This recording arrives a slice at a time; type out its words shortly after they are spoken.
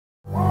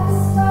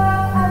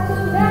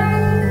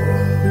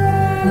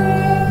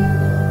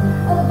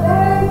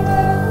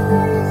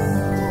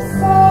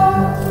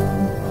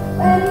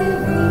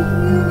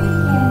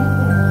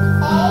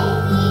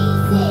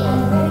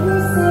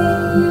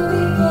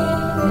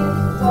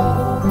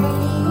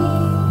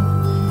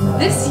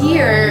This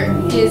year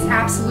is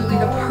absolutely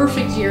the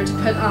perfect year to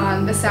put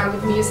on The Sound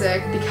of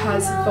Music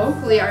because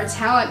vocally our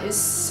talent is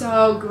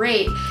so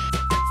great.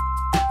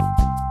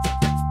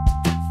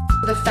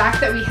 The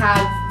fact that we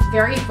have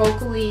very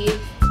vocally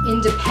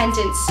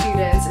independent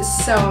students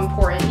is so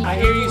important. I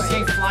hear you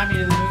sing Fly Me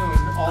to the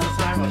Moon all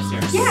the time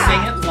upstairs.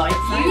 Yeah. Sing it like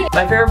that.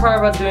 My favorite part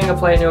about doing a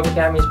play at New Hope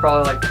Academy is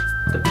probably like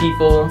the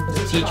people,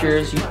 the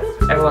teachers,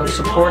 everyone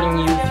supporting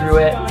you through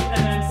it.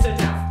 And then sit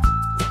down.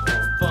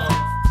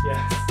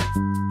 Yes.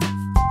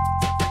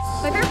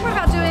 My favorite part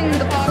about doing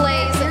the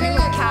plays at New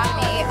Hope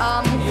Academy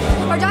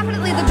are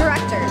definitely the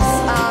directors.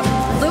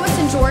 Lewis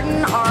and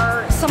Jordan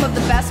are some of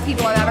the best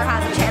people I've ever had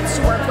the chance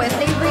to work with.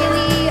 They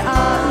really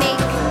make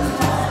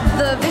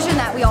the vision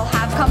that we all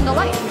have come to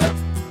life.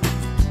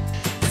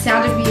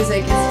 Sound of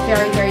Music is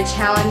very, very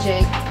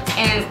challenging.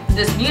 And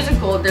this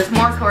musical, there's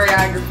more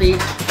choreography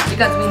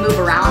because we move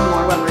around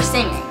more when we're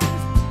singing.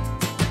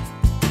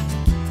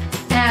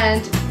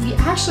 And we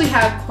actually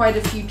have quite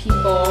a few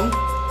people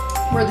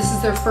where this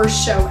is their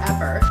first show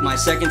ever. My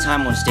second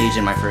time on stage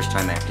and my first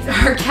time acting.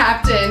 Our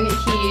captain,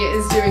 he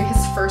is doing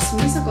his first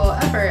musical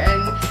ever,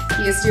 and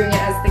he is doing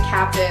it as the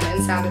captain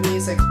in Sound of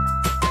Music.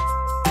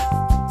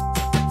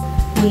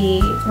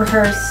 We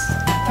rehearse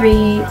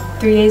three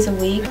days a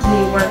week.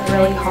 We work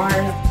really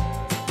hard.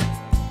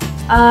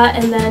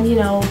 And then, you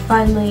know,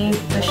 finally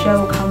the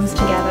show comes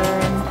together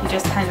and you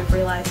just kind of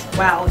realize,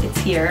 wow, it's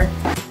here.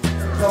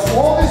 So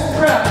all this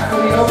prep for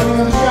the opening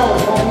of the show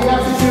is what we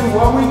have to do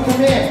when we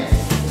come in.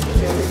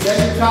 You have to get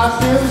your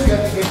costumes, you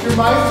have to get your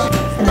mics.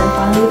 And then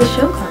finally the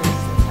show comes.